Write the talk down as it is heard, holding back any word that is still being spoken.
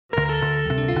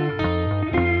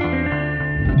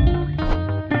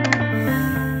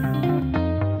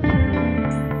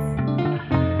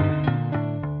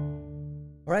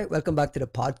right, welcome back to the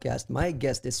podcast. My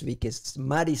guest this week is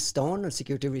Maddie Stone, a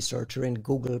security researcher in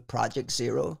Google Project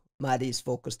Zero. Maddie's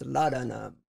focused a lot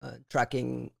on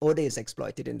tracking ODAs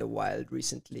exploited in the wild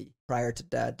recently. Prior to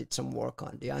that, did some work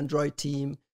on the Android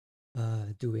team,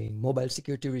 doing mobile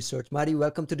security research. Maddie,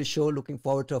 welcome to the show. Looking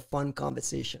forward to a fun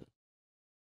conversation.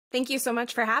 Thank you so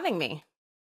much for having me.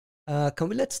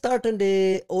 Let's start on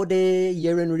the ODA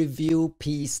year in review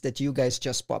piece that you guys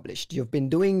just published. You've been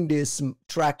doing this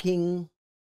tracking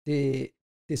the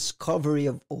discovery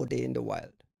of ODA in the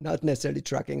wild, not necessarily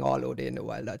tracking all ODA in the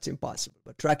wild, that's impossible,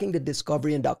 but tracking the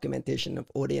discovery and documentation of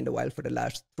ODA in the wild for the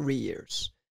last 3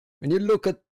 years. When you look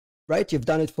at, right, you've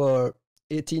done it for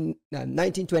 19,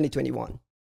 20, 21.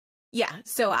 Yeah,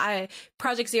 so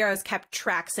Project Zero has kept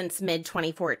track since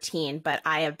mid-2014, but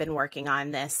I have been working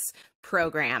on this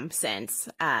program since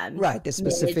right, the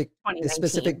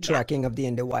specific tracking of the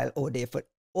in the wild ODA for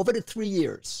over the 3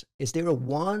 years. Is there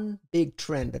one big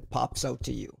trend that pops out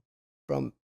to you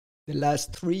from the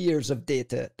last 3 years of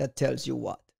data that tells you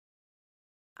what?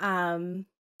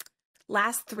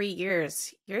 Last 3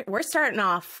 years, we're starting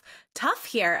off tough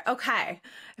here. Okay,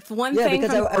 if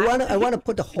because I want to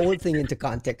put the whole thing into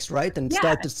context, right? And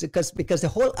start to because the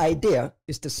whole idea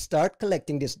is to start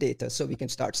collecting this data so we can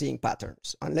start seeing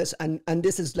patterns. Unless and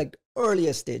this is like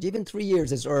earliest stage. Even 3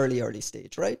 years is early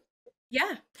stage, right?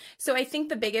 Yeah. So I think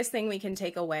the biggest thing we can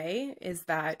take away is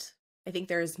that I think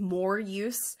there is more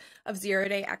use of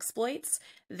zero-day exploits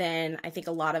than I think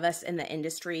a lot of us in the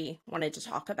industry wanted to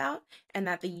talk about, and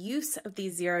that the use of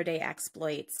these zero-day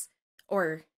exploits,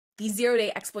 or these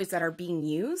zero-day exploits that are being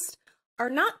used, are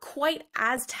not quite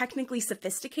as technically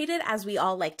sophisticated as we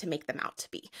all like to make them out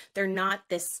to be. They're not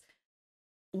this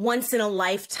once in a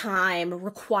lifetime,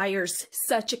 requires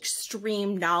such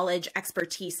extreme knowledge,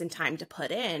 expertise, and time to put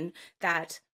in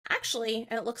that actually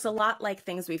it looks a lot like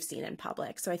things we've seen in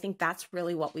public. So I think that's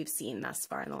really what we've seen thus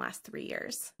far in the last 3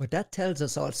 years. But that tells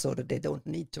us also that they don't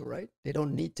need to, right? They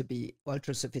don't need to be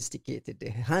ultra sophisticated.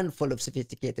 The handful of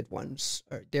sophisticated ones,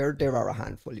 there are a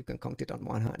handful. You can count it on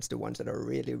one hand. It's the ones that are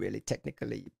really, really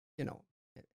technically,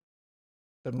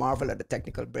 the marvel at the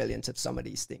technical brilliance of some of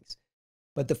these things.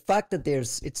 But the fact that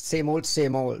it's same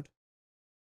old,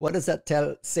 what does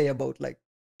that say about like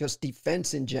just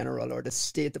defense in general or the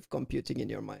state of computing in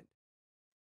your mind?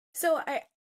 So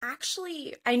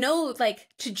I know, like,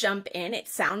 to jump in, it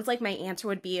sounds like my answer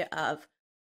would be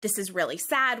this is really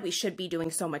sad. We should be doing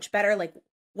so much better. Like,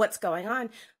 what's going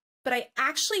on? But I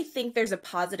actually think there's a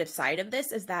positive side of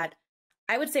this, is that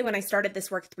I would say when I started this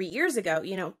work 3 years ago,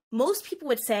 most people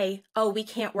would say, oh, we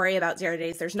can't worry about 0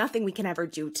 days. There's nothing we can ever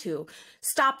do to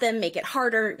stop them, make it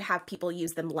harder, have people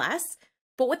use them less.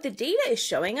 But what the data is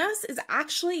showing us is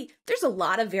actually there's a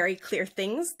lot of very clear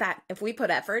things that if we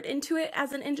put effort into it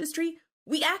as an industry,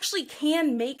 we actually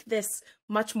can make this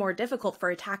much more difficult for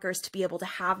attackers to be able to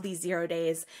have these 0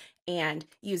 days and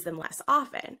use them less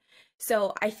often.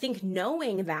 So I think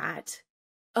knowing that,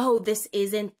 oh, this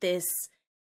isn't this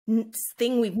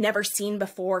thing we've never seen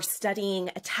before, studying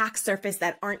attack surface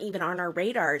that aren't even on our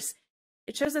radars,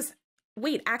 it shows us,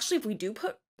 wait, actually, if we do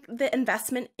put the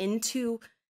investment into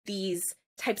these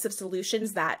types of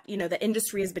solutions that, the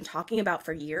industry has been talking about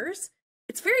for years,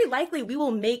 it's very likely we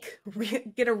will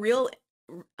get a real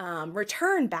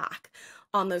return back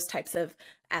on those types of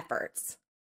efforts.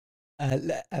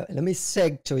 Let me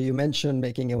seg to, you mentioned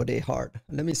making ODA hard.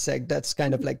 Let me seg, that's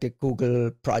kind of like the Google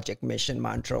project mission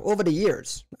mantra over the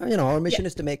years. Our mission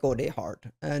is to make ODA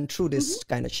hard. And through this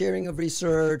kind of sharing of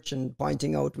research and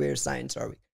pointing out where science are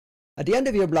we. At the end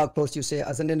of your blog post, you say,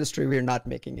 as an industry, we're not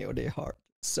making ODA hard.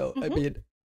 So, I mean,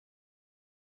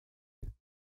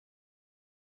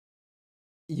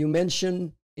 you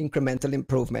mentioned incremental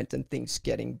improvement and things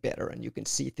getting better, and you can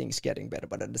see things getting better,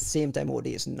 but at the same time, ODA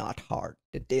is not hard.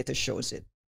 The data shows it.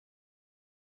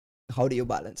 How do you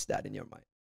balance that in your mind?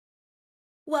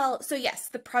 Well, so yes,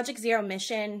 the Project Zero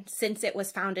mission, since it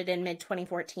was founded in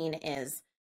mid-2014, is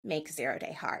make 0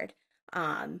 day hard.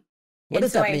 What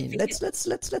does that mean?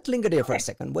 Let's linger there for a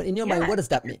second. In your mind, what does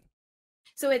that mean?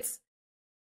 So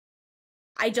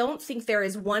I don't think there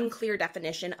is one clear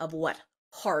definition of what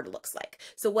hard looks like.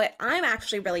 So what I'm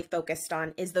actually really focused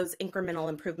on is those incremental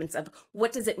improvements of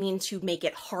what does it mean to make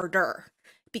it harder?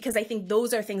 Because I think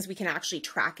those are things we can actually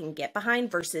track and get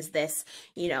behind versus this,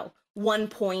 one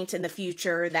point in the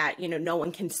future that, no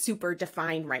one can super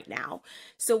define right now.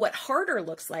 So what harder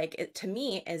looks like to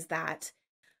me is that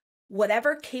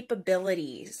whatever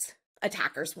capabilities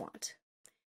attackers want,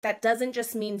 that doesn't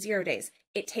just mean 0 days.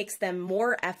 It takes them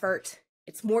more effort.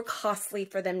 It's more costly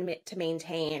for them to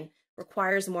maintain,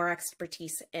 requires more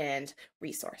expertise and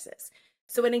resources.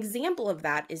 So an example of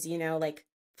that is,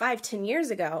 5-10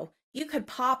 years ago, you could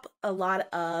pop a lot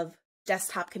of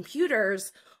desktop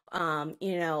computers,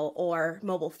 or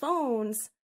mobile phones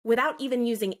without even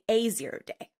using a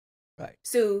 0-day. Right.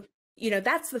 So,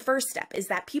 that's the first step, is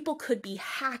that people could be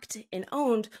hacked and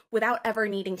owned without ever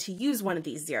needing to use one of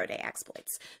these 0-day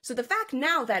exploits. So the fact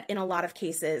now that in a lot of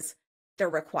cases they're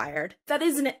required, that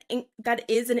is an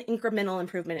incremental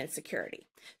improvement in security.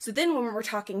 So then when we're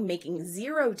talking making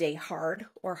 0-day hard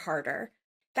or harder,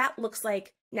 that looks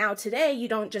like now today you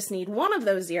don't just need one of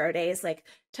those 0 days. Like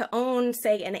to own,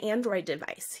 say, an Android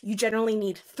device, you generally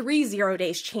need 3 0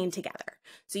 days chained together.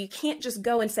 So you can't just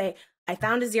go and say, I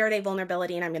found a 0-day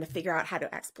vulnerability and I'm going to figure out how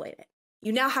to exploit it.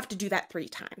 You now have to do that 3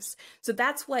 times. So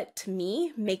that's what, to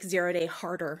me, makes 0-day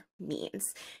harder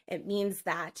means. It means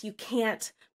that you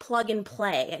can't plug and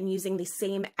play and using the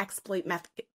same exploit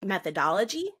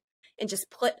methodology and just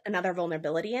put another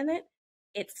vulnerability in it.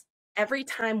 It's every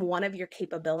time one of your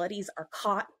capabilities are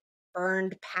caught,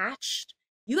 burned, patched,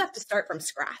 you have to start from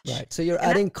scratch. Right. So you're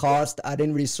adding cost,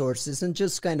 adding resources, and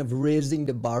just kind of raising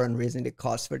the bar and raising the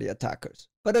cost for the attackers.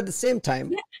 But at the same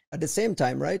time,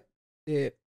 right,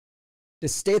 the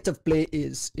state of play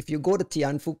is if you go to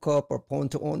Tianfu Cup or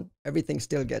Pwn to Own, everything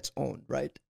still gets owned,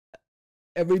 right?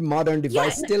 Every modern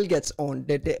device still gets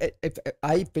owned.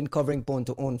 I've been covering Pwn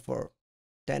to Own for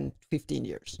 10, 15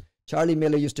 years. Charlie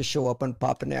Miller used to show up and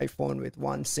pop an iPhone with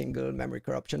one single memory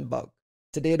corruption bug.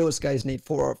 Today, those guys need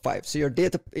 4 or 5. So your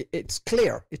data, it's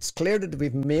clear. It's clear that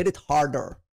we've made it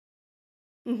harder.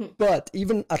 Mm-hmm. But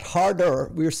even at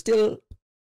harder, we're still,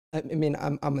 I mean,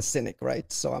 I'm a cynic, right?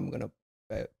 So I'm going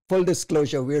to, full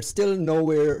disclosure, we're still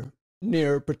nowhere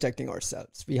near protecting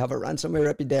ourselves. We have a ransomware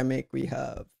epidemic. We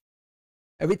have,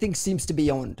 everything seems to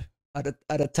be owned at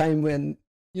a time when,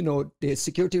 the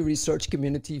security research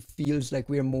community feels like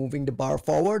we're moving the bar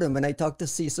forward. And when I talk to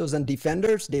CISOs and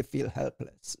defenders, they feel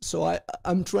helpless. So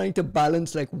I'm trying to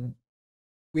balance, like,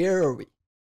 where are we?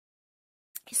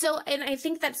 So, and I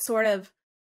think that's sort of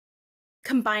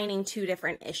combining 2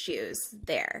 different issues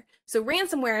there. So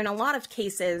ransomware, in a lot of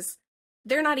cases,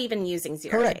 they're not even using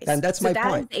 0 Correct. days. And that's my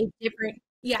point.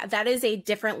 That is a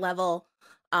different level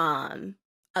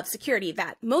of security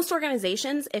that most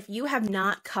organizations, if you have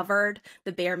not covered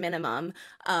the bare minimum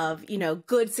of,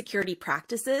 good security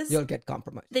practices, you'll get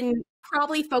compromised. Then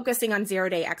probably focusing on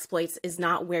 0-day exploits is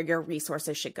not where your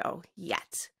resources should go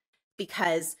yet,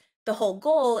 because the whole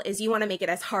goal is you want to make it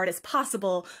as hard as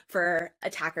possible for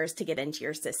attackers to get into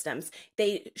your systems.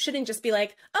 They shouldn't just be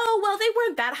like, oh, well, they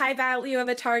weren't that high value of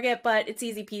a target, but it's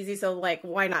easy peasy. So like,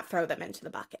 why not throw them into the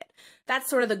bucket? That's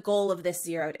sort of the goal of this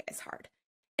 0 days hard.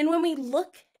 And when we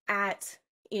look at,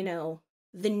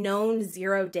 the known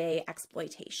 0-day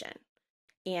exploitation,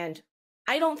 and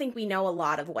I don't think we know a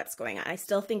lot of what's going on. I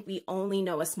still think we only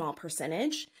know a small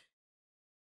percentage.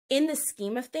 In the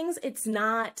scheme of things, it's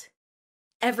not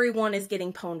everyone is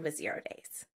getting pwned with 0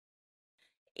 days.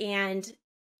 And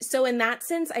so in that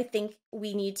sense, I think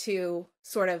we need to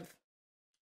sort of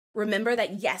remember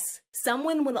that, yes,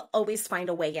 someone will always find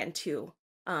a way into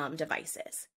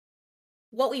devices.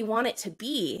 What we want it to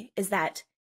be is that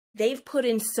they've put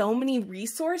in so many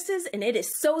resources and it is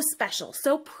so special,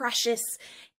 so precious,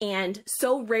 and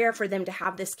so rare for them to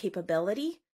have this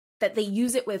capability that they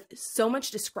use it with so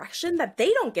much discretion that they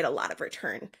don't get a lot of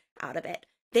return out of it.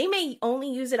 They may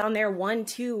only use it on their 1,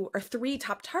 2, or 3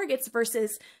 top targets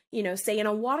versus, say in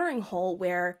a watering hole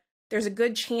where there's a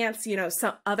good chance,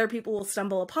 some other people will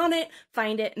stumble upon it,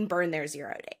 find it, and burn their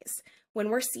 0 days. When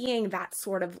we're seeing that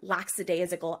sort of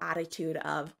lackadaisical attitude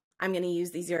of, I'm going to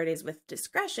use these 0 days with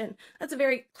discretion, that's a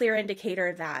very clear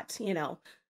indicator that,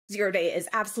 0 day is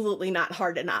absolutely not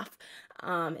hard enough,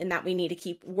 and that we need to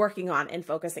keep working on and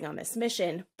focusing on this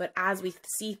mission. But as we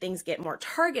see things get more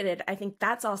targeted, I think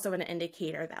that's also an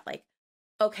indicator that, like,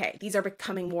 okay, these are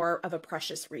becoming more of a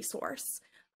precious resource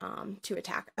to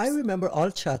attackers. I remember all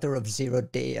chatter of 0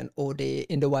 day and O day.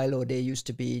 In the while, O day used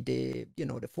to be the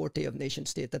forte of nation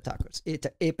state attackers,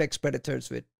 apex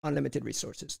predators with unlimited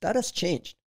resources. That has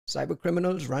changed. Cyber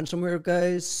criminals, ransomware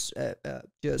guys,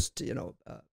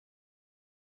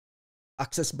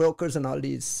 access brokers, and all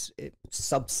these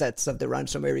subsets of the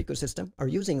ransomware ecosystem are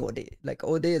using O day. Like,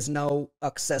 O day is now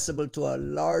accessible to a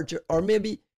larger, or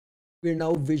maybe we're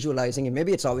now visualizing it.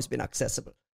 Maybe it's always been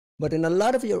accessible. But in a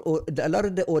lot of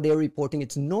the ODA reporting,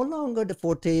 it's no longer the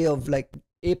forte of like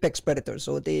apex predators.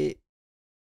 So the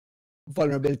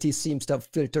vulnerability seems to have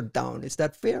filtered down. Is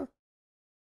that fair?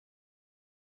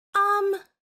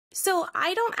 So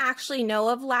I don't actually know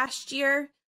of last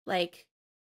year, like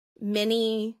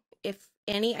many, if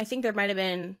any. I think there might have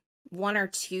been 1 or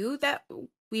 2 that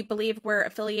we believe were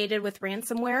affiliated with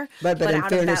ransomware. But in out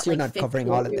fairness, of that, you're like not covering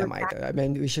 54, all of them either. I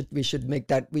mean, we should make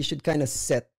that, we should kind of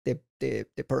set the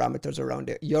parameters around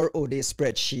it. Your ODA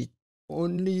spreadsheet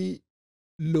only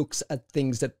looks at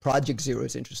things that Project Zero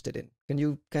is interested in. Can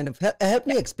you kind of help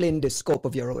me explain the scope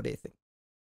of your ODA thing?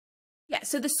 Yeah,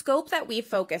 so the scope that we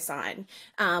focus on,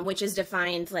 which is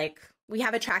defined like, we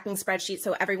have a tracking spreadsheet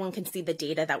so everyone can see the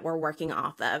data that we're working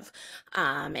off of,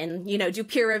 and, you know, do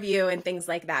peer review and things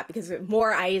like that, because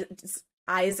more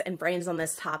eyes and brains on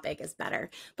this topic is better.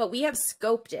 But we have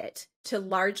scoped it to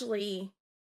largely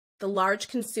the large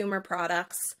consumer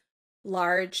products,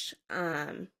 large,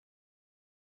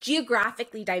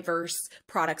 geographically diverse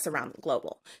products around the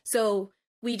global. So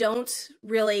we don't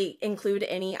really include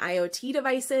any IoT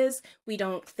devices. We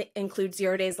don't include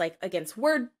 0 days like against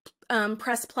WordPress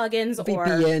plugins or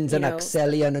VPNs and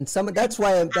Axelian and some. That's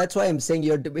why I'm saying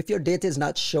if your data is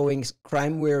not showing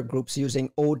crimeware groups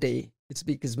using ODA, it's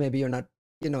because maybe you're not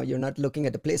looking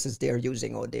at the places they're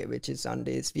using ODA, which is on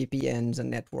these VPNs and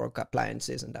network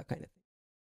appliances and that kind of thing.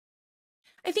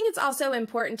 I think it's also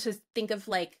important to think of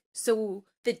like, so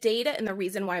the data and the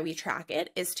reason why we track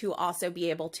it is to also be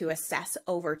able to assess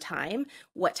over time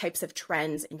what types of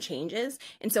trends and changes.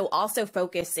 And so also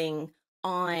focusing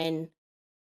on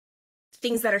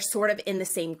things that are sort of in the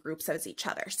same groups as each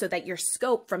other so that your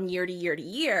scope from year to year to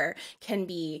year can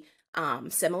be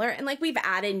similar. And like we've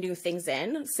added new things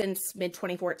in since mid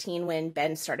 2014 when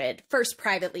Ben started first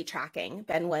privately tracking.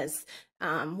 Ben was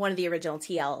one of the original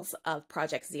TLs of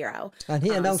Project Zero. And he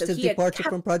announced his departure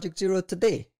from Project Zero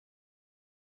today.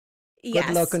 Yes,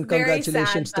 good luck and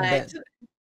congratulations to Ben.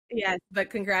 Yes, but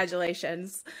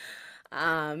congratulations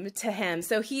to him.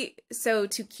 So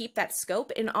to keep that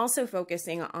scope and also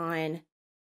focusing on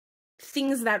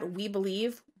things that we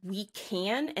believe we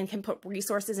can and can put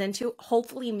resources into,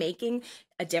 hopefully making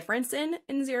a difference in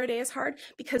 0 days hard.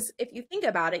 Because if you think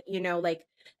about it, you know, like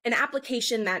an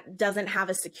application that doesn't have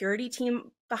a security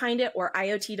team behind it or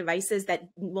IoT devices that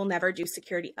will never do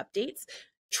security updates,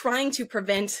 trying to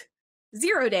prevent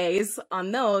 0 days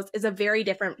on those is a very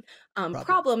different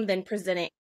problem than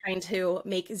trying to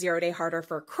make 0 day harder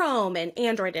for Chrome and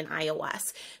Android and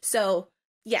iOS. So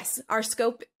yes, our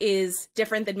scope is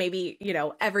different than maybe, you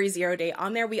know, every 0 day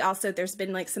on there. There's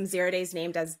been like some 0 days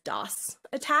named as DOS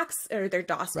attacks or their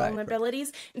DOS vulnerabilities.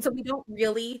 Right. And so we don't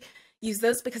really use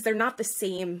those because they're not the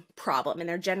same problem and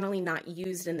they're generally not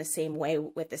used in the same way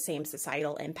with the same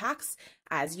societal impacts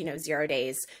as, you know, 0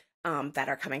 days that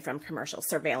are coming from commercial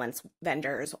surveillance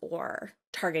vendors or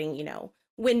targeting, you know,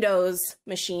 Windows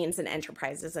machines and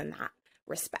enterprises in that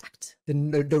respect.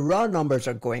 The raw numbers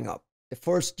are going up. The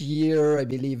first year, I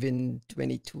believe in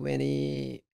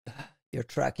 2020, your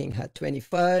tracking had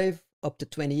 25, up to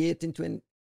 28 in 20,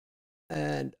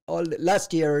 and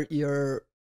last year your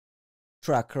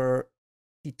tracker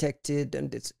detected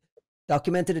and it's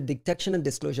documented a detection and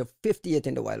disclosure of 58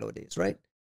 in the wild ODs, right?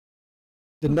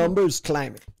 The number is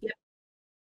climbing. Yep.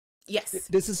 Yes.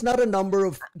 This is not a number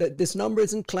of, this number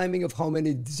isn't climbing of how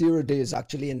many 0 days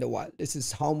actually in the wild. This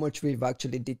is how much we've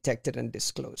actually detected and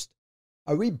disclosed.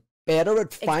 Are we better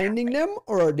at finding them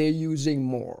or are they using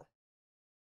more?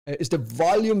 Is the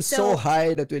volume so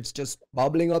high that it's just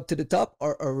bubbling up to the top,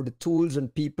 or are the tools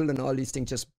and people and all these things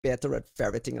just better at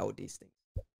ferreting out these things?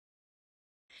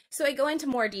 So I go into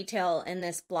more detail in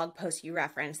this blog post you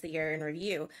referenced, the year in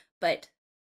review, but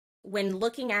when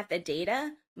looking at the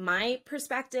data, my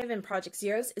perspective in Project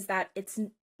Zero's is that it's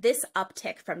this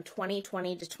uptick from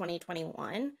 2020 to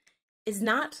 2021 is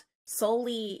not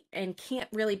solely and can't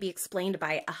really be explained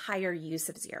by a higher use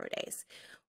of 0 days.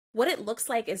 What it looks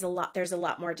like is there's a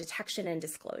lot more detection and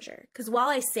disclosure. Because while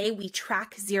I say we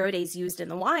track 0 days used in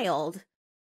the wild,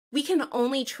 we can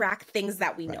only track things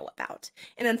that we know about.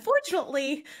 And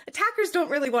unfortunately, attackers don't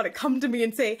really want to come to me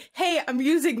and say, hey, I'm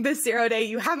using this 0 day.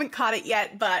 You haven't caught it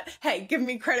yet, but hey, give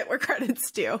me credit where credit's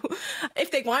due.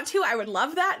 If they want to, I would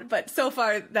love that. But so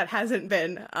far, that hasn't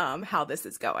been how this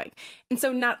is going. And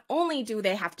so not only do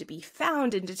they have to be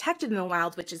found and detected in the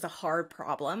wild, which is a hard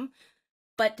problem,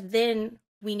 but then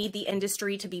we need the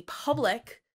industry to be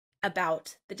public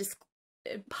about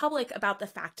the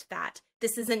fact that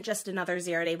this isn't just another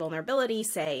 0 day vulnerability,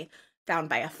 say, found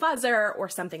by a fuzzer or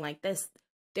something like this.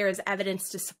 There is evidence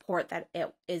to support that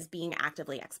it is being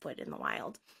actively exploited in the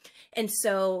wild. And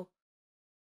so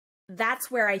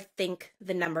that's where I think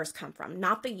the numbers come from,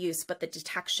 not the use, but the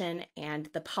detection and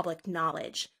the public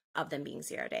knowledge of them being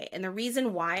 0 day. And the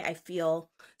reason why I feel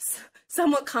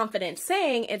somewhat confident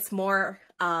saying it's more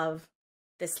of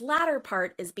this latter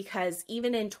part is because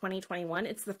even in 2021,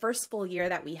 it's the first full year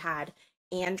that we had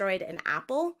Android and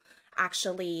Apple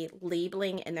actually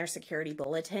labeling in their security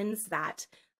bulletins that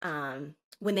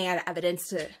when they had evidence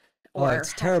to or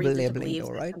it's terrible reason to labeling believe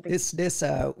though, that right?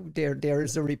 something. There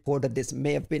is a report that this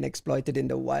may have been exploited in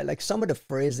the wild. Like some of the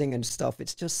phrasing and stuff,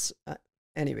 it's just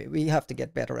anyway. We have to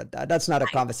get better at that. That's not a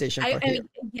conversation for I here. mean,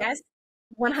 yes,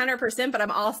 100%, but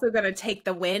I'm also going to take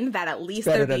the win that at It's least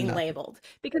better they're than being nothing. labeled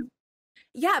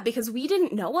because we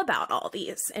didn't know about all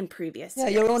these in previous Yeah,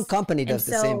 your own years. company And does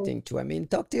the same so, thing too. I mean,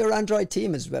 talk to your Android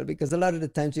team as well, because a lot of the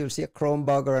times you'll see a Chrome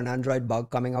bug or an Android bug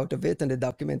coming out of it, and the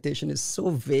documentation is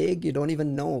so vague you don't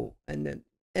even know. And then,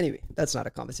 anyway, that's not a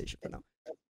conversation for now.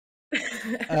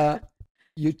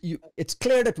 It's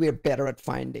clear that we're better at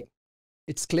finding.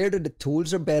 It's clear that the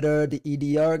tools are better. The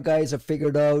EDR guys have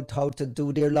figured out how to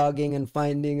do their logging and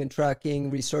finding and tracking.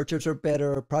 Researchers are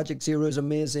better. Project Zero is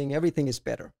amazing. Everything is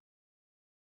better.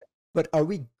 But are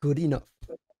we good enough?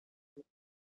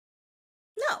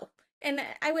 no. And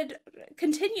I would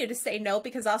continue to say no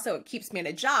because also it keeps me in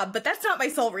a job, but that's not my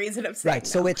sole reason of saying Right. no.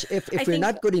 So if we're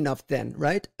not good enough then,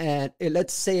 right? And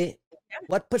let's say,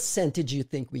 what percentage do you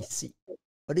think we see?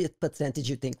 What percentage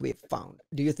you think we've found?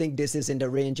 Do you think this is in the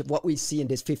range of what we see in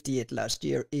this 58 last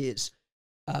year is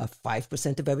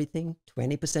 5% of everything,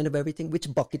 20% of everything?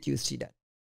 Which bucket do you see that?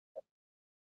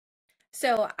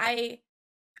 So I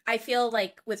feel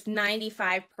like with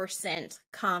 95%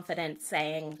 confidence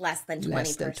saying less than 20%,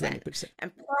 Less than 20%.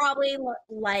 and probably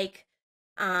like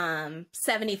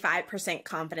 75%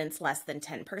 confidence less than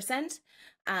 10%.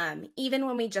 Even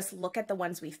when we just look at the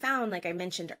ones we found, like I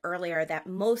mentioned earlier, that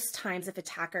most times if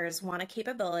attackers want a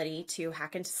capability to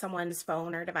hack into someone's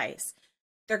phone or device,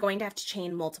 they're going to have to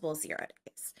chain multiple 0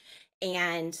 days.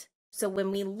 And so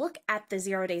when we look at the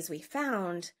 0 days we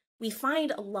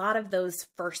find a lot of those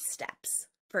first steps.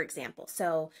 For example,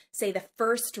 so say the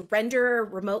first render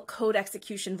remote code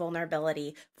execution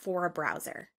vulnerability for a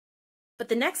browser. But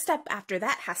the next step after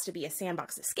that has to be a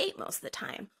sandbox escape most of the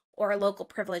time, or a local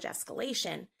privilege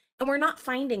escalation. And we're not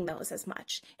finding those as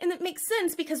much. And it makes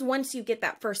sense because once you get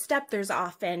that first step, there's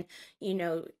often,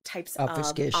 types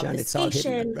Obfuscation. of It's all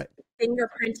hidden, right?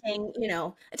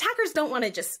 fingerprinting. Attackers don't want to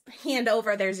just hand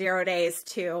over their 0 days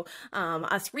to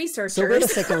us researchers. So wait a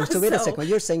second. So wait a second.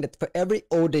 You're saying that for every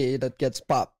OD that gets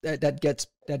that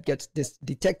gets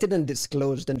detected and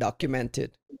disclosed and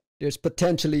documented, there's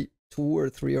potentially 2 or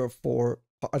 3 or 4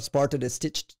 as part of the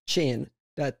stitched chain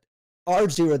that are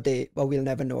 0 day, but we'll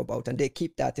never know about, and they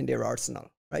keep that in their arsenal,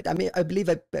 right? I mean, I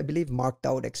believe Mark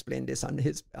Dowd explained this on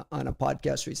a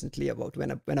podcast recently about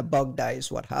when a bug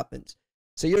dies, what happens.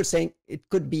 So you're saying it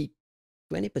could be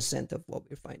 20% of what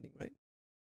we're finding, right?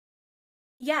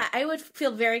 Yeah, I would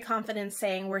feel very confident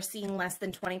saying we're seeing less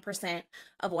than 20%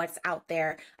 of what's out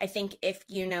there. I think if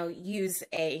use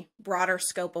a broader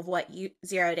scope of what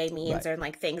 0 day means, right, or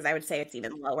like things, I would say it's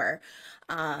even lower.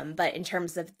 But in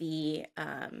terms of the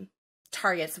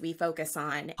targets we focus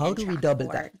on, how do we double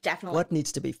that? Definitely. What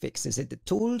needs to be fixed? Is it the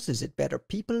tools? Is it better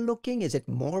people looking? Is it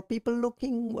more people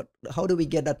looking? How do we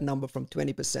get that number from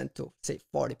 20% to say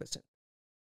 40%?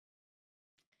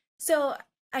 So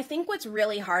I think what's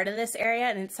really hard in this area,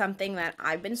 and it's something that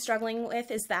I've been struggling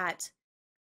with, is that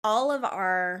all of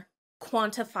our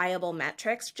quantifiable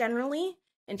metrics generally,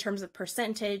 in terms of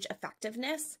percentage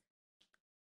effectiveness,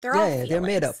 they're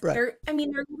made up, right?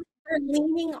 They're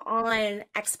leaning on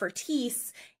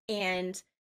expertise and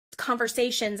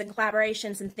conversations and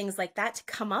collaborations and things like that to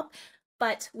come up,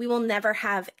 but we will never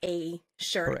have a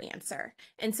sure answer.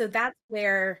 And so that's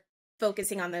where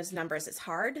focusing on those numbers is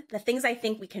hard. The things I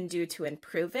think we can do to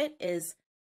improve it is,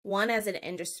 one, as an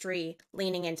industry,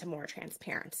 leaning into more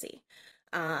transparency,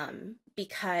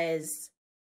 because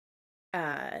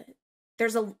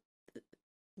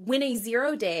when a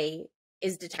 0 day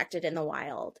is detected in the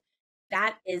wild,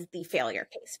 that is the failure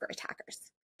case for attackers.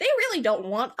 They really don't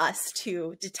want us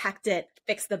to detect it,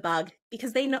 fix the bug,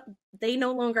 because they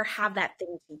no longer have that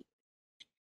thing to use.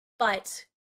 But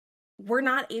we're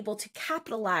not able to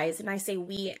capitalize, and I say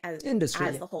we as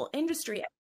the whole industry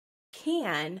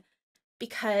can,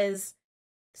 because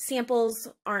samples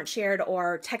aren't shared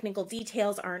or technical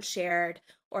details aren't shared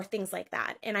or things like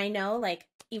that. And I know, like,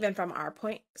 even from our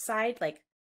side, like,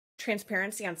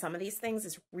 transparency on some of these things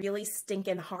is really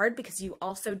stinking hard because you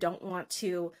also don't want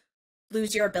to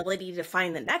lose your ability to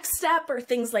find the next step or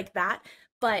things like that.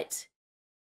 But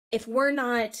if we're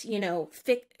not,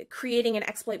 creating an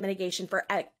exploit mitigation for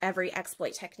every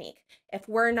exploit technique, if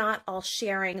we're not all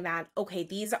sharing that, okay,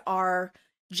 these are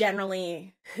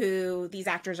generally who these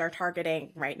actors are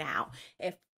targeting right now,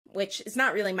 which is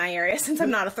not really my area since I'm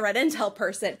not a threat intel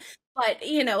person, but,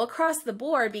 across the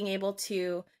board, being able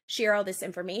to share all this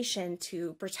information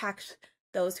to protect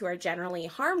those who are generally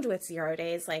harmed with 0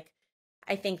 days, like,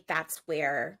 I think that's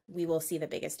where we will see the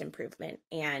biggest improvement.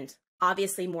 And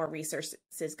obviously more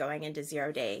resources going into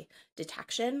zero-day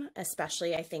detection,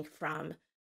 especially I think from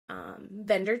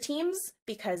vendor teams,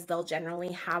 because they'll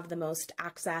generally have the most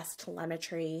access,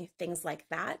 telemetry, things like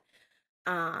that.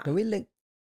 Can we link?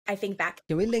 I think that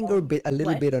Can we linger a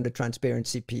little what? bit on the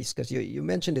transparency piece? Because you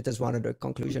mentioned it as one of the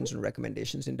conclusions and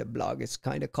recommendations in the blog. It's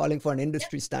kind of calling for an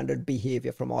industry standard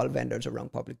behavior from all vendors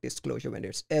around public disclosure when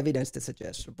there's evidence to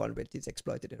suggest vulnerabilities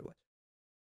exploited in a way.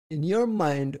 In your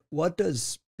mind, what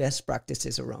does best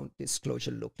practices around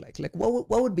disclosure look like? Like what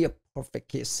would be a perfect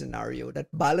case scenario that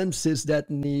balances that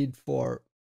need for,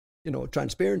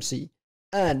 transparency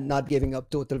and not giving up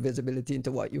total visibility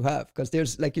into what you have? Because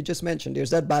there's, like you just mentioned, there's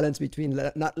that balance between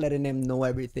not letting them know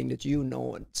everything that you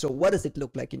know. And so what does it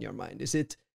look like in your mind? Is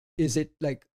it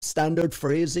like standard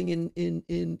phrasing in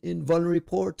vulnerability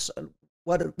reports?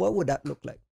 What would that look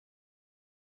like?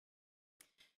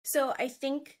 So I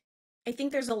think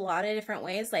there's a lot of different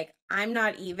ways. Like, I'm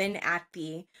not even at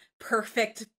the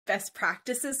perfect best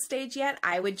practices stage yet.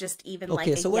 I would just even Okay, like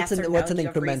a so yes or no. what's an Do you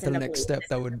have reason incremental to next believe step this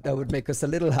that is would make us a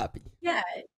little happy? Yeah.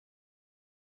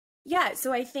 Yeah.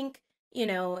 So I think,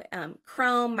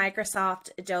 Chrome, Microsoft,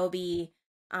 Adobe,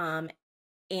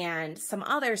 and some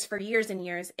others for years and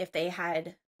years, if they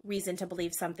had reason to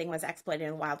believe something was exploited in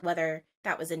the wild, whether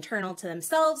that was internal to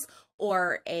themselves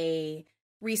or a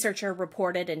researcher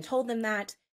reported and told them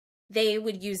that, they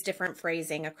would use different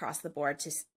phrasing across the board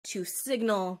to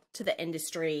signal to the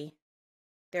industry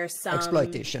there's some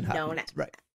Exploitation known happens,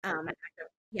 right?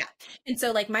 yeah. And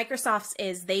so like Microsoft's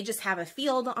is they just have a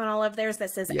field on all of theirs that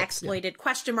says Yes, yeah. exploited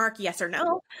question mark, yes or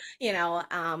no.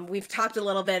 We've talked a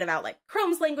little bit about like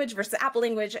Chrome's language versus Apple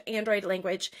language, Android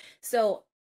language. So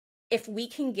if we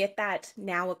can get that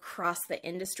now across the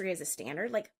industry as a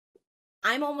standard, like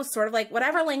I'm almost sort of like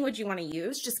whatever language you want to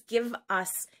use, just give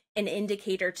us an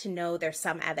indicator to know there's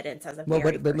some evidence as a Well,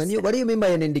 very but first what do step. you mean by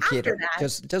an After indicator?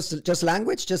 that, Just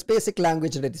language, just basic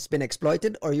language that it's been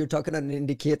exploited, or you're talking an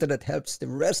indicator that helps the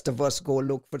rest of us go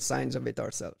look for signs of it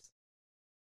ourselves?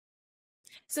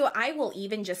 so I will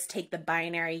even just take the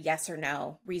binary yes or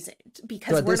no reason So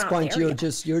because at we're this not point, there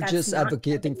yet. you're That's just not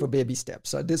advocating for something. baby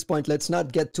steps. So at this point, let's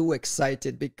not get too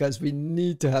excited because we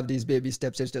need to have these baby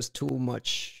steps. There's just too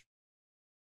much.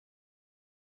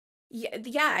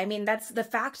 Yeah, I mean, that's the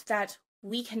fact that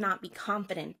we cannot be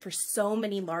confident for so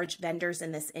many large vendors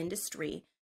in this industry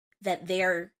that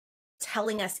they're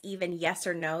telling us even yes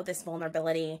or no, this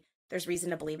vulnerability, there's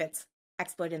reason to believe it's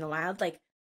exploited in the wild. Like,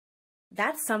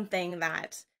 that's something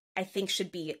that I think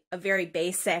should be a very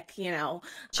basic,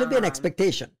 Should be an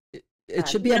expectation. It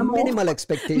should be a minimal minimal minimal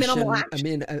expectation. I action.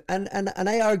 mean, and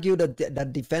I argue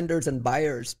that defenders and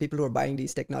buyers, people who are buying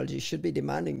these technologies, should be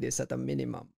demanding this at a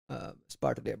minimum as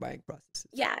part of their buying processes.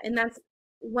 Yeah, and that's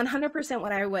 100%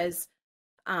 what I was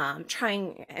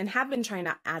trying and have been trying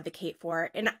to advocate for.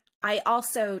 And I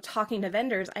also, talking to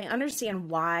vendors, I understand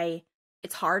why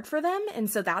it's hard for them. And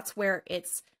so that's where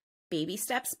it's baby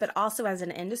steps. But also as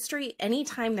an industry,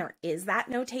 anytime there is that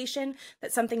notation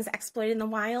that something's exploited in the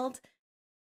wild,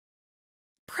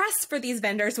 press for these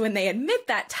vendors when they admit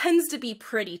that tends to be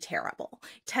pretty terrible.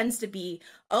 It tends to be,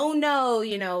 oh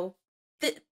no,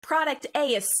 the product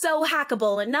A is so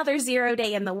hackable, another 0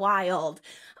 day in the wild.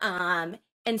 And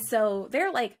so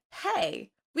they're like, hey,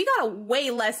 we got a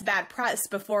way less bad press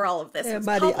before all of this Yeah, was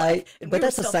Maddie, public, and we but were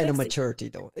that's a still sign of fixing. maturity,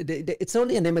 though. It's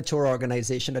only an immature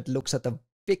organization that looks at a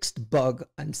fixed bug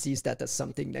and sees that as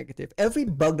something negative. Every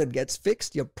bug that gets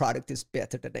fixed, your product is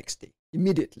better the next day,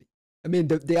 immediately. I mean,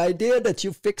 the idea that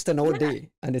you fixed an old Yeah. day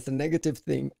and it's a negative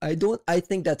thing, I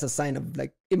think that's a sign of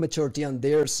like immaturity on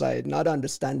their side, not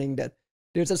understanding that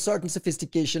there's a certain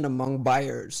sophistication among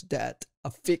buyers that a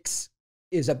fix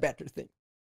is a better thing.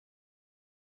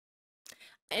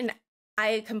 And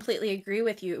I completely agree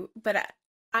with you, but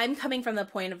I'm coming from the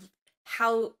point of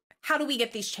how do we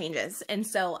get these changes? And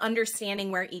so understanding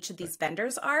where each of these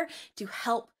vendors are to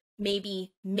help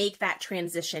maybe make that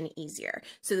transition easier.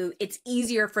 So it's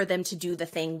easier for them to do the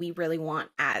thing we really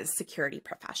want as security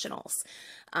professionals.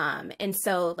 And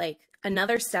so like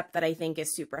another step that I think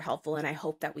is super helpful and I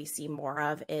hope that we see more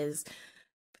of is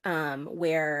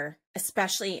where,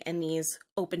 especially in these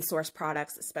open source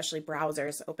products, especially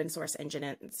browsers, open source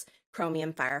engines,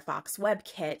 Chromium, Firefox,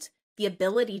 WebKit, the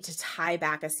ability to tie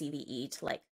back a CVE to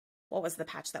like, what was the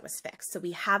patch that was fixed? So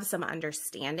we have some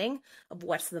understanding of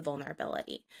what's the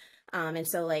vulnerability. And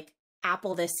so like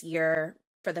Apple this year,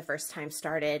 for the first time,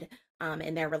 started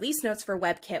in their release notes for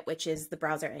WebKit, which is the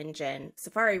browser engine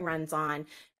Safari runs on,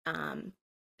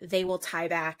 they will tie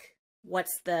back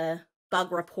what's the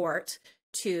bug report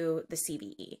to the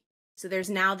CVE. So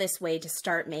there's now this way to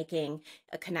start making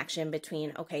a connection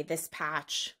between, okay, this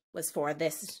patch was for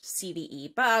this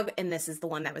CVE bug, and this is the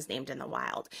one that was named in the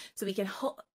wild. So we can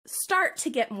start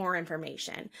to get more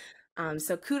information.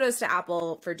 So kudos to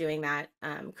Apple for doing that.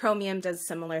 Chromium does a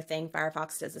similar thing.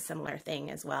 Firefox does a similar thing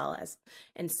as well.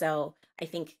 And so I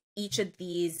think each of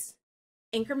these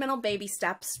incremental baby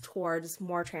steps towards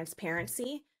more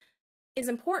transparency is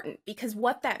important, because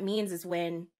what that means is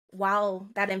while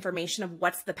that information of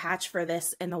what's the patch for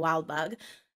this in the wild bug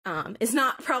is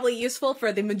not probably useful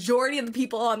for the majority of the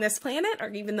people on this planet, or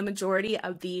even the majority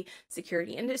of the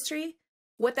security industry,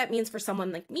 what that means for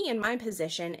someone like me in my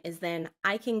position is then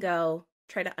I can go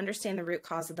try to understand the root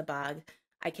cause of the bug.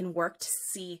 I can work to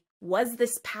see, was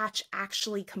this patch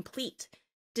actually complete?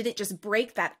 Did it just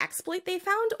break that exploit they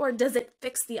found, or does it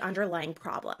fix the underlying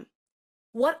problem?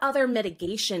 What other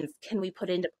mitigations can we put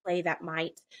into play that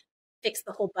might fix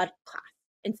the whole bug class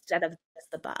instead of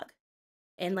just the bug?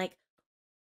 And like,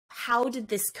 how did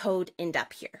this code end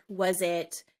up here? Was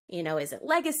it, is it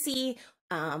legacy?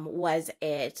 Was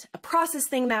it a process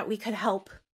thing that we could help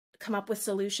come up with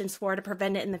solutions for to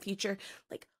prevent it in the future?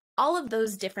 Like all of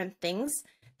those different things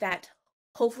that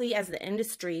hopefully as the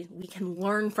industry, we can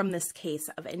learn from this case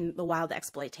of in the wild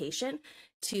exploitation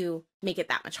to make it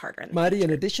that much harder. Maddie, in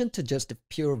addition to just the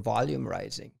pure volume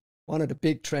rising, one of the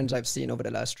big trends I've seen over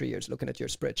the last 3 years, looking at your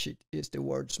spreadsheet, is the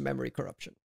words memory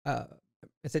corruption.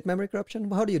 Is it memory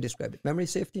corruption? How do you describe it? Memory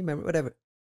safety, memory, whatever.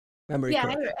 Memory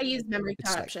corruption. I use memory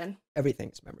corruption. Like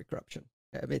everything's memory corruption.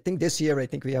 I think this year, I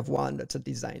think we have one that's a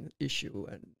design issue,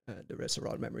 and the rest are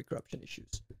all memory corruption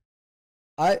issues.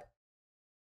 I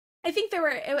think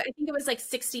I think it was like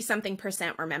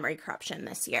 60-something% were memory corruption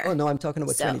this year. Oh no, I'm talking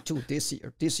about 22 this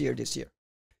year.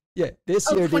 Yeah, this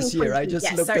year. I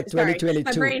just looked at 2022.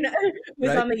 My brain was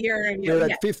right? on the year. We're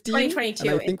at 15, 2022,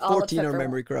 and I think 14 are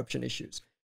memory corruption issues.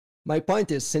 My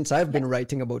point is, since I've been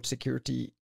writing about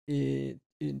security in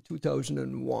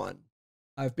 2001,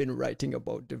 I've been writing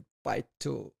about the fight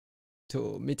to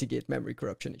mitigate memory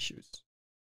corruption issues.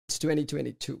 It's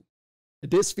 2022.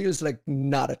 This feels like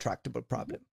not a tractable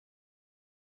problem.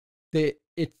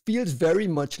 It feels very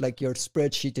much like your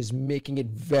spreadsheet is making it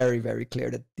very, very clear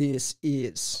that this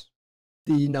is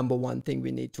the number one thing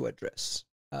we need to address,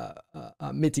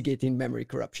 mitigating memory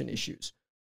corruption issues.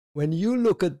 When you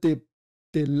look at the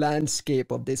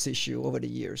landscape of this issue over the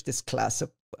years, this class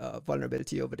of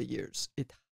vulnerability over the years,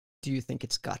 do you think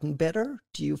it's gotten better?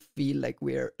 Do you feel like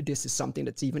this is something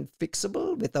that's even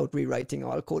fixable without rewriting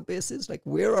all code bases? Like,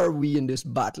 where are we in this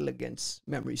battle against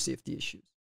memory safety issues?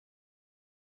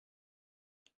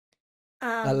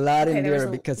 A lot in there,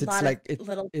 because it's like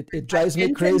it drives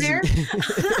me crazy. So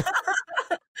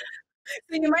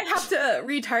you might have to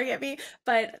retarget me,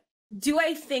 but do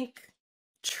I think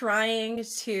trying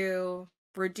to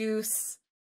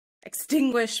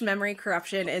extinguish memory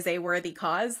corruption is a worthy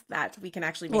cause that we can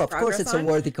actually make progress on? Of course it's a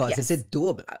worthy cause. Yes. Is it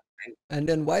doable? And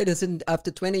then why doesn't,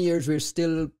 after 20 years, we're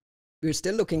still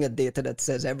looking at data that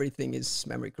says everything is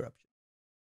memory corruption?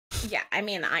 Yeah, I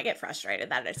mean, I get frustrated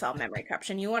that it's all memory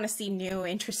corruption. You want to see new,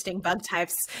 interesting bug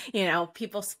types,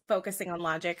 people focusing on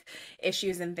logic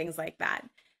issues and things like that.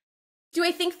 Do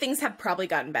I think things have probably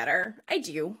gotten better? I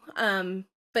do.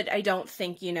 But I don't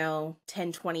think, 10,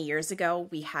 20 years ago,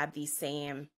 we had the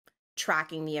same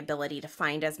tracking the ability to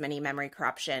find as many memory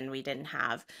corruption. We didn't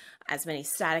have as many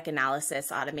static analysis,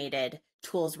 automated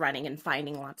tools running and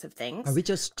finding lots of things. Are we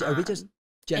just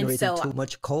generating too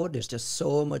much code? There's just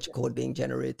so much code being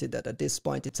generated that at this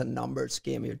point it's a numbers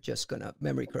game.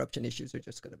 Memory corruption issues are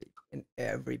just gonna be in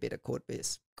every bit of code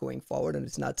base going forward, and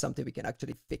it's not something we can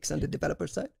actually fix on the developer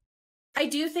side. I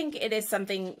do think it is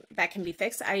something that can be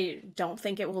fixed. I don't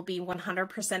think it will be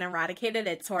 100% eradicated.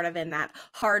 It's sort of in that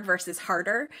hard versus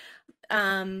harder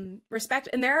respect.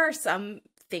 And there are some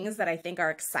things that I think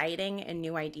are exciting and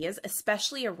new ideas,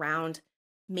 especially around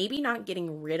maybe not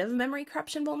getting rid of memory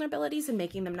corruption vulnerabilities and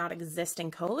making them not exist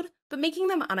in code, but making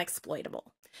them unexploitable.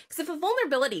 Because if a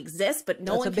vulnerability exists, but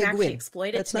no one can actually exploit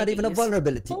it, that's not even a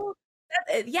vulnerability.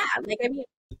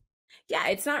 Yeah,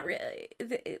 it's not really,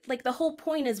 like, the whole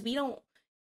point is we don't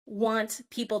want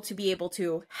people to be able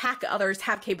to hack others,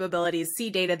 have capabilities, see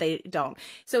data they don't.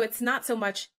 So it's not so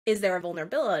much, is there a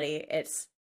vulnerability? It's,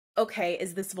 okay,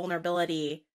 is this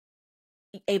vulnerability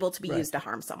able to be used to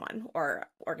harm someone or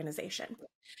organization?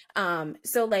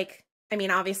 So like, I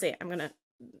mean, obviously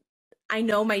I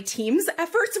know my team's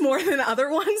efforts more than other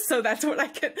ones, so that's what I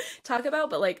can talk about.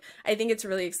 But like, I think it's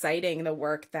really exciting, the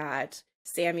work that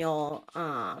Samuel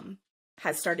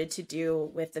has started to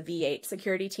do with the V8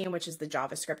 security team, which is the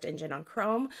JavaScript engine on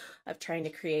Chrome, of trying to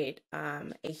create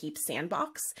a heap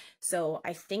sandbox. So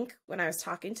I think when I was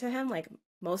talking to him, like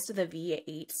most of the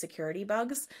V8 security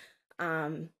bugs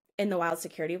in the wild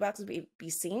security bugs we'd be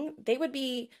seeing, they would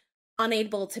be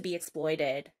unable to be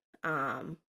exploited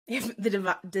if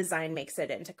the design makes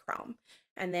it into Chrome.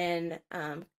 And then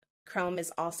Chrome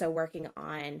is also working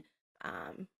on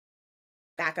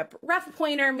backup ref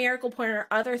pointer, miracle pointer,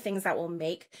 other things that will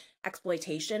make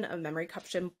exploitation of memory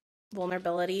corruption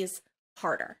vulnerabilities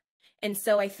harder. And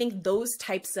so I think those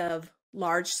types of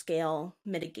large scale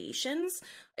mitigations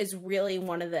is really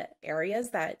one of the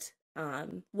areas that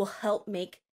will help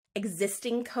make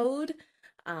existing code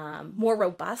more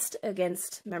robust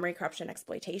against memory corruption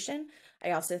exploitation.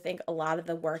 I also think a lot of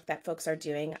the work that folks are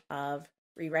doing of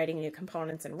rewriting new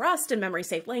components in Rust and memory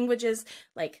safe languages,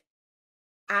 like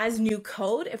as new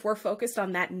code, if we're focused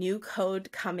on that new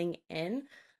code coming in,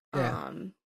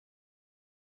 being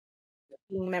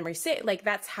memory safe, like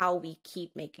that's how we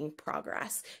keep making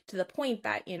progress to the point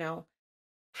that, you know,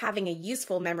 having a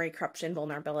useful memory corruption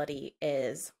vulnerability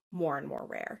is more and more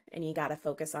rare, and you got to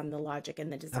focus on the logic and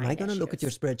the design. Am I going to look at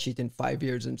your spreadsheet in 5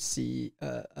 years and see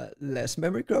less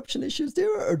memory corruption issues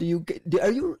there, or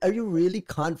are you really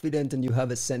confident and you have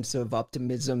a sense of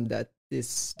optimism that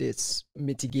this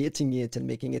mitigating it and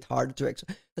making it harder to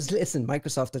because listen,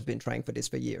 Microsoft has been trying for this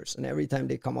for years, and every time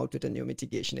they come out with a new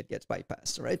mitigation, it gets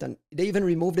bypassed, right? And they even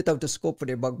removed it out of scope for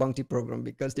their bug bounty program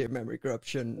because their memory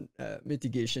corruption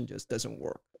mitigation just doesn't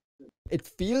work. It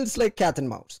feels like cat and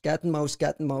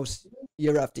mouse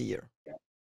year after year.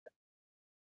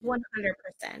 100%.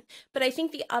 But I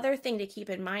think the other thing to keep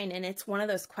in mind, and it's one of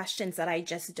those questions that I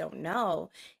just don't know,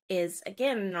 is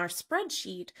again, in our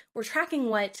spreadsheet, we're tracking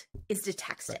what is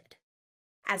detected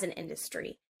as an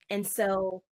industry. And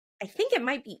so I think it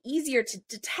might be easier to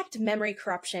detect memory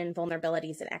corruption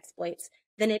vulnerabilities and exploits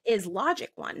than it is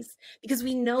logic ones, because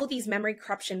we know these memory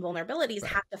corruption vulnerabilities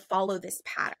have to follow this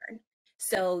pattern.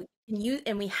 So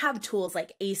we have tools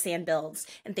like ASAN builds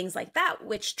and things like that,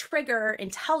 which trigger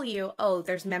and tell you, oh,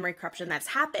 there's memory corruption that's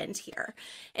happened here.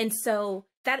 And so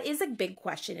that is a big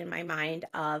question in my mind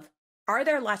of, are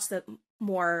there lots of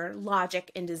more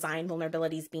logic and design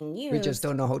vulnerabilities being used? We just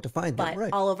don't know how to find them,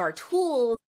 right? All of our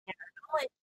tools and our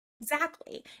knowledge,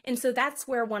 exactly. And so that's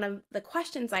where one of the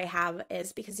questions I have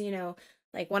is, because, you know,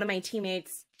 like one of my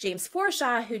teammates, James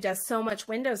Forshaw, who does so much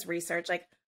Windows research, like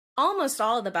almost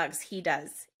all of the bugs he does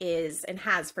is and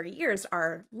has for years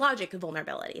are logic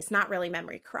vulnerabilities, not really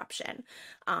memory corruption.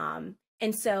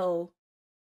 And so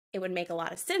it would make a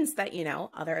lot of sense that, you know,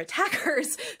 other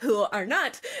attackers who are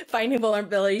not finding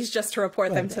vulnerabilities just to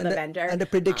report them to the vendor. And the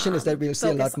prediction is that we'll see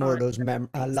a lot more of those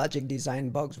logic design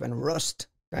bugs when Rust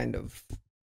kind of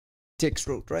takes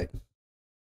root, right?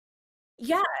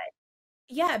 Yeah.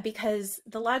 Yeah, because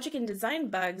the logic and design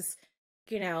bugs,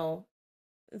 you know,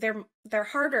 they're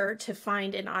harder to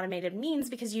find in automated means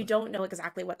because you don't know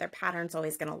exactly what their pattern's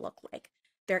always going to look like.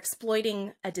 They're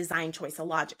exploiting a design choice, a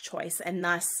logic choice, and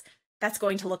thus that's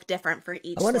going to look different for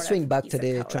each. I want to swing back to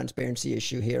the transparency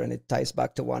issue here, and it ties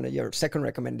back to one of your second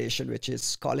recommendation, which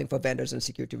is calling for vendors and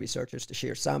security researchers to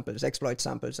share samples, exploit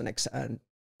samples, and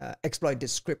exploit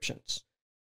descriptions.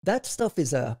 That stuff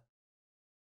is I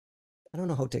don't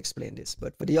know how to explain this,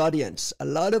 but for the audience, a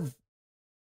lot of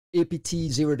APT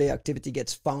zero-day activity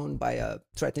gets found by a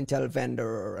threat intel vendor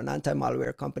or an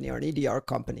anti-malware company or an EDR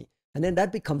company. And then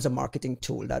that becomes a marketing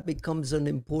tool. That becomes an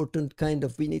important kind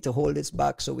of, we need to hold this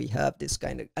back so we have this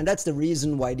kind of, and that's the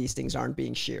reason why these things aren't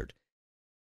being shared.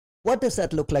 What does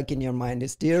that look like in your mind?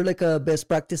 Is there like a best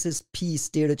practices piece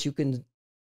there that you can,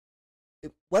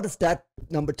 what does that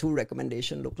number 2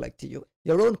 recommendation look like to you?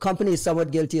 Your own company is somewhat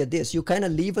guilty of this. You kind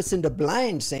of leave us in the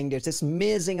blind saying there's this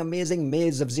amazing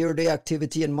maze of zero-day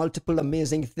activity and multiple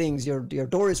amazing things. Your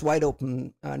door is wide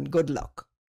open and good luck.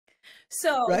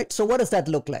 So, right. So what does that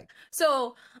look like?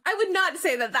 So I would not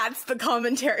say that that's the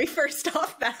commentary, first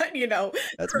off, that, you know,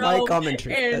 that's Chrome my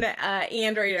commentary. And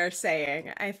Android are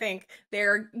saying. I think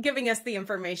they're giving us the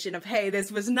information of, hey, this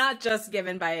was not just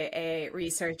given by a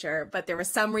researcher, but there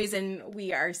was some reason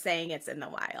we are saying it's in the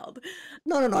wild.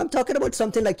 No. I'm talking about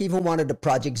something like even one of the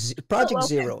Project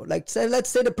Zero. Like, let's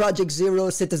say the Project Zero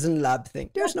Citizen Lab thing.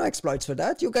 There's no exploits for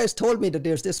that. You guys told me that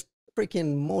there's this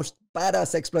freaking most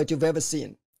badass exploit you've ever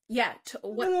seen. Yeah.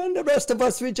 And the rest of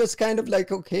us, we just kind of like,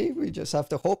 okay, we just have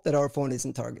to hope that our phone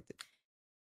isn't targeted.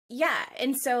 Yeah.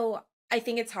 And so I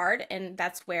think it's hard. And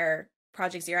that's where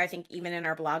Project Zero, I think even in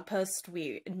our blog post,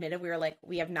 we admitted we were like,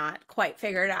 we have not quite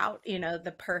figured out, you know,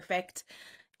 the perfect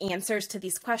answers to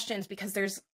these questions, because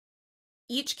there's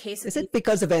each case is it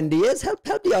because of NDAs? Help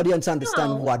the audience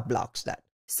understand what blocks that.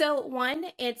 So one,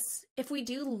 it's if we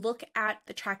do look at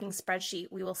the tracking spreadsheet,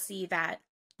 we will see that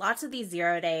lots of these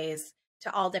 0 days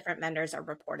to all different vendors are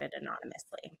reported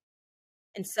anonymously.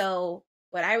 And so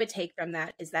what I would take from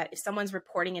that is that if someone's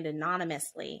reporting it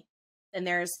anonymously, then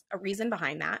there's a reason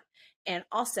behind that. And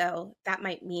also that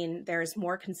might mean there's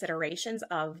more considerations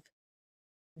of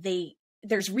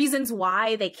there's reasons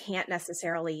why they can't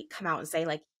necessarily come out and say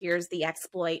like, here's the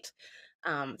exploit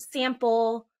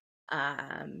sample,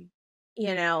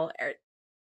 you know, or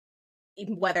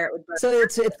whether it would. So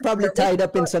it's probably tied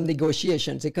up in some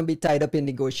negotiations. It can be tied up in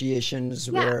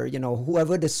negotiations where, you know,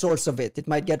 whoever the source of it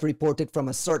might get reported from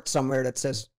a cert somewhere that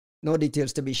says no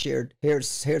details to be shared.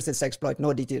 Here's this exploit,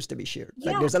 no details to be shared.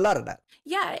 Like there's a lot of that.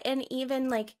 Yeah. And even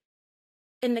like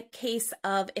in the case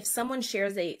of if someone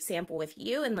shares a sample with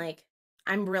you, and like,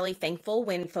 I'm really thankful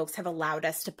when folks have allowed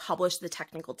us to publish the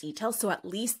technical details. So at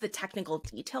least the technical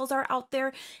details are out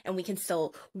there and we can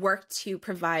still work to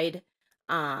provide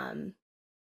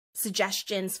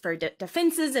suggestions for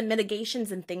defenses and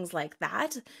mitigations and things like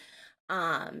that.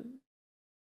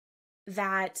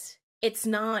 That it's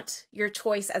not your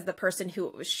choice as the person who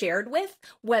it was shared with,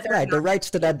 whether the rights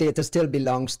to that data still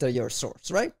belongs to your source,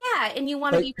 right? Yeah, and you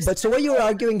want to be. But so what you're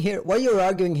arguing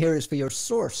here is for your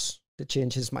source to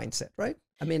change his mindset, right?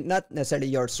 I mean, not necessarily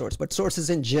your source, but sources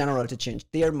in general to change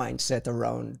their mindset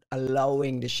around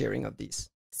allowing the sharing of these.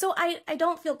 So I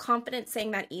don't feel confident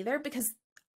saying that either, because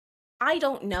I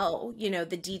don't know, you know,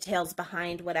 the details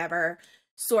behind whatever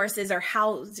sources or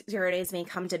how 0 days may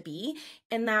come to be.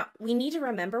 And that we need to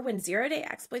remember when 0 day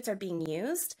exploits are being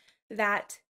used,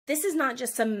 that this is not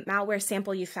just some malware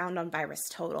sample you found on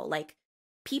VirusTotal. Like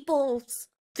people's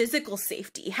physical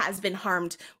safety has been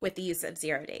harmed with the use of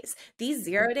 0 days. These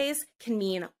 0 days can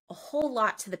mean a whole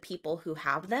lot to the people who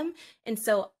have them. And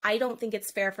so I don't think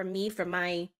it's fair for me, from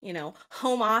my, you know,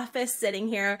 home office sitting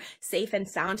here safe and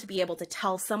sound, to be able to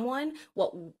tell someone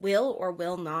what will or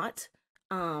will not,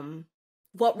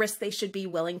 what risk they should be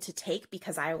willing to take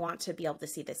because I want to be able to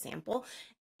see the sample.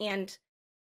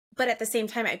 But at the same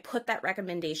time, I put that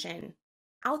recommendation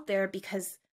out there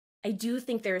because I do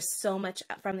think there's so much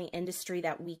from the industry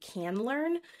that we can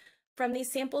learn from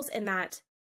these samples, and that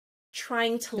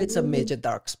trying to it's a major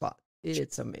dark spot.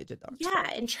 It's a major dark spot.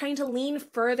 Yeah, and trying to lean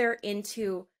further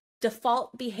into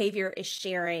default behavior is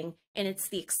sharing, and it's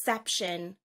the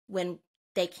exception when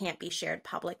they can't be shared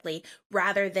publicly,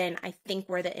 rather than I think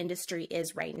where the industry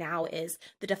is right now is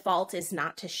the default is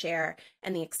not to share,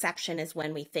 and the exception is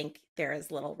when we think there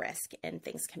is little risk and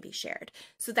things can be shared.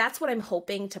 So that's what I'm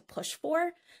hoping to push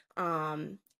for.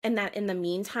 And that in the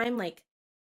meantime, like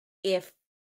if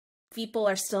people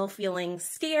are still feeling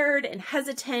scared and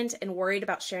hesitant and worried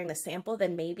about sharing the sample,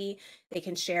 then maybe they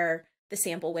can share the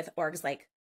sample with orgs like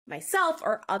myself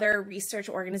or other research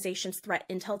organizations, threat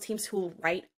intel teams who will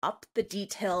write up the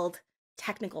detailed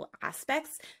technical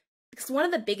aspects. Because one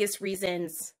of the biggest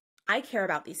reasons I care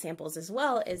about these samples as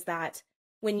well is that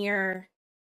when you're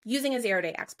using a 0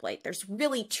 day exploit, there's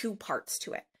really two parts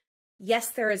to it.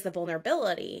 Yes, there is the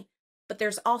vulnerability, but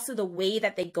there's also the way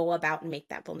that they go about and make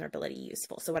that vulnerability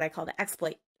useful. So what I call the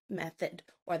exploit method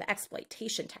or the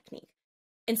exploitation technique.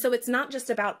 And so it's not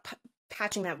just about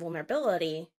patching that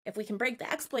vulnerability. If we can break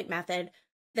the exploit method,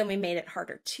 then we made it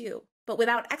harder too. But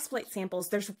without exploit samples,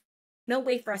 there's no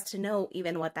way for us to know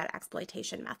even what that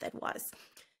exploitation method was.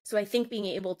 So I think being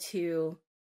able to,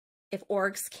 if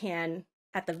orgs can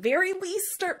at the very least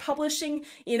start publishing,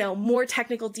 you know, more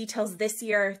technical details this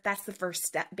year, that's the first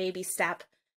step, baby step.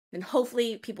 And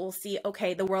hopefully people will see,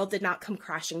 okay, the world did not come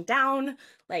crashing down.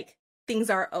 Like things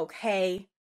are okay.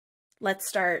 Let's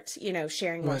start, you know,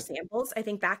 sharing more samples. I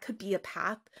think that could be a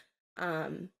path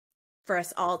for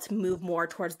us all to move more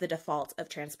towards the default of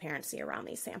transparency around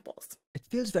these samples. It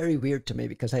feels very weird to me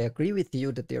because I agree with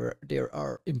you that there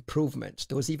are improvements.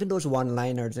 Even those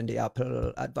one-liners in the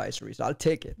Apple advisories, I'll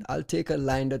take it. I'll take a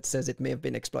line that says it may have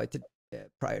been exploited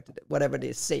prior to whatever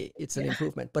they say. It's an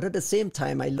improvement. But at the same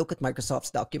time, I look at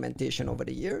Microsoft's documentation over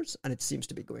the years, and it seems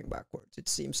to be going backwards. It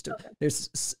seems to.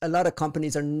 There's a lot of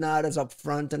companies are not as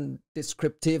upfront and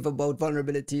descriptive about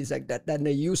vulnerabilities like that than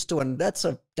they used to, and that's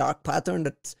a dark pattern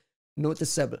that's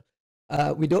noticeable.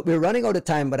 We're running out of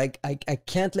time, but I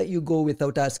can't let you go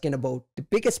without asking about the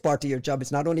biggest part of your job.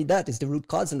 Is not only that, is the root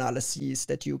cause analyses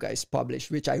that you guys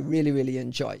publish, which I really, really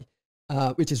enjoy,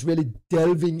 which is really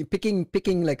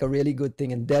picking like a really good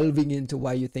thing and delving into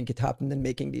why you think it happened and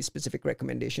making these specific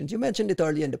recommendations. You mentioned it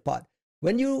earlier in the pod.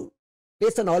 When you,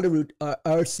 based on all the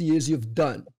RCAs you've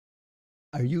done,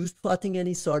 are you spotting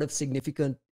any sort of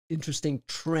significant interesting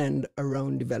trend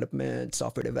around development,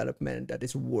 software development, that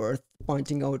is worth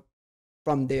pointing out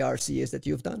from the RCAs that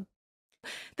you've done?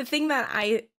 The thing that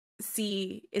I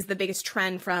see is the biggest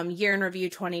trend from year in review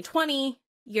 2020,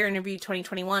 year in review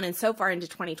 2021, and so far into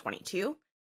 2022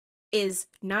 is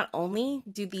not only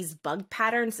do these bug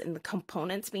patterns and the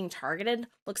components being targeted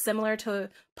look similar to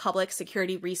public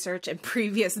security research and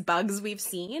previous bugs we've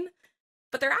seen,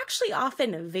 but they're actually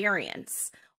often variants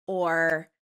or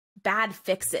bad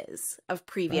fixes of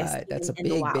previous. Right, that's a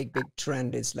big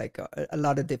trend. Is like a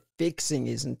lot of the fixing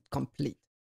isn't complete.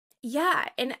 Yeah,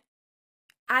 and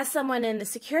as someone in the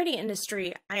security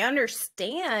industry, I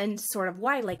understand sort of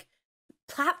why, like,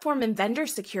 platform and vendor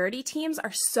security teams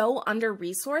are so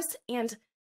under-resourced, and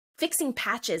fixing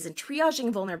patches and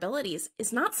triaging vulnerabilities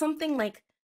is not something like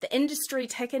the industry,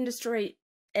 tech industry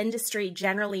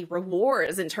generally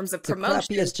rewards in terms of promotion. It's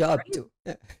the crappiest job right? too.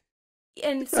 Yeah.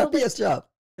 And so Crappiest job.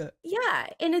 Yeah,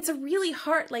 and it's a really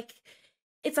hard, like,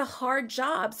 it's a hard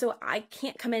job. So I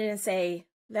can't come in and say,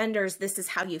 vendors, this is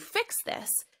how you fix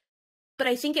this. But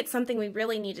I think it's something we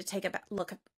really need to take a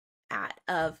look at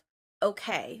of,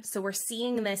 okay, so we're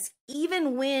seeing this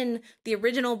even when the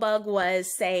original bug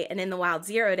was, say, an in the wild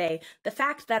 0 day, the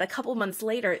fact that a couple months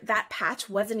later, that patch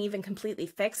wasn't even completely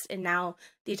fixed, and now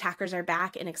the attackers are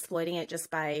back and exploiting it just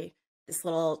by this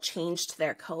little change to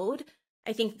their code.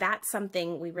 I think that's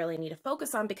something we really need to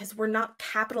focus on, because we're not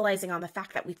capitalizing on the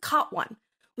fact that we've caught one.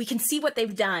 We can see what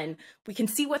they've done, we can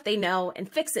see what they know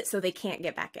and fix it so they can't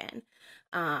get back in.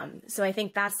 So I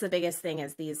think that's the biggest thing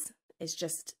is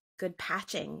just good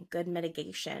patching, good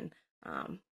mitigation,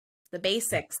 the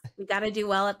basics. We got to do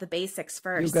well at the basics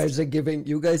first. You guys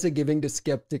are giving the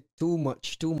skeptic too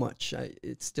much.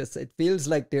 It's just, it feels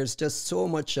like there's just so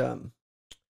much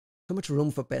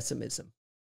room for pessimism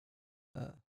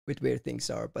with where things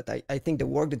are. But I think the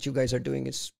work that you guys are doing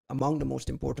is among the most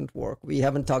important work. We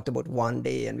haven't talked about one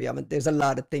day, and there's a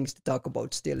lot of things to talk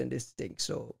about still in this thing.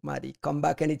 So Maddie, come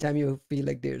back anytime you feel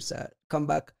like come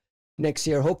back next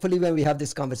year. Hopefully when we have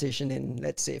this conversation in,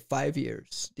 let's say, 5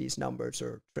 years, these numbers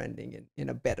are trending in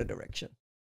a better direction.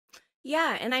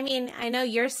 Yeah. And I mean, I know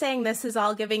you're saying this is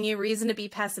all giving you reason to be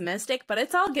pessimistic, but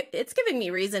it's giving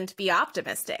me reason to be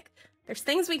optimistic. There's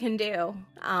things we can do,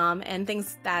 and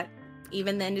things that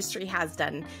even the industry has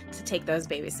done to take those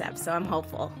baby steps. So I'm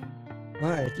hopeful. All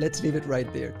right, let's leave it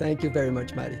right there. Thank you very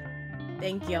much, Maddie.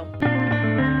 Thank you.